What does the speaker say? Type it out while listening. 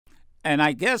And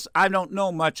I guess I don't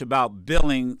know much about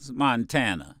Billings,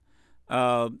 Montana.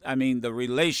 I mean, the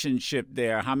relationship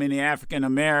there. How many African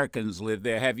Americans live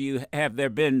there? Have there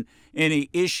been any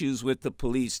issues with the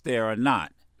police there or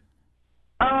not?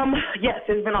 Yes,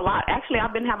 there's been a lot. Actually,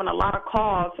 I've been having a lot of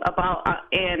calls about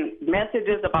and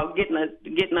messages about getting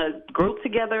a group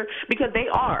together because they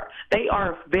are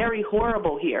very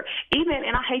horrible here. Even,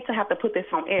 and I hate to have to put this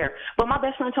on air, but my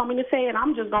best friend told me to say it.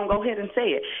 I'm just gonna go ahead and say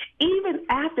it. Even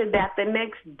after that, the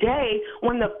next day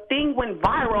when the thing went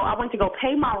viral, I went to go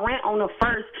pay my rent on the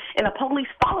first, and the police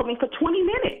followed me for 20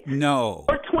 minutes. No.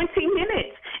 For 20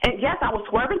 minutes. And yes, I was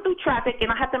swerving through traffic,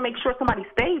 and I had to make sure somebody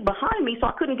stayed behind me so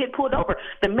I couldn't get pulled over.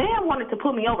 The man wanted to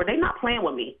pull me over. They're not playing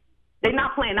with me. They're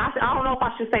not playing. I don't know if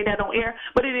I should say that on air,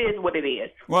 but it is what it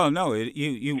is. Well, no,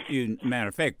 matter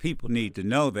of fact, people need to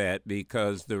know that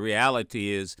because the reality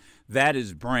is that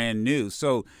is brand new.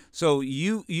 So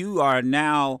you are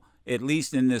now, at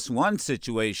least in this one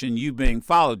situation, you being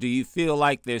followed. Do you feel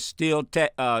like they're still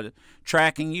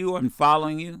tracking you and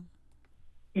following you?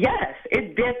 Yes,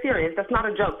 it's dead serious. That's not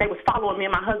a joke. They was following me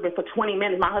and my husband for 20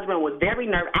 minutes. My husband was very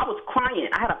nervous. I was crying.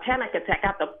 I had a panic attack.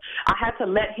 I had to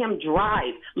let him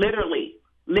drive, literally.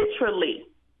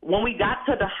 When we got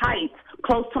to the heights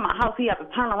close to my house, he had to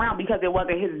turn around because it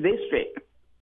wasn't his district.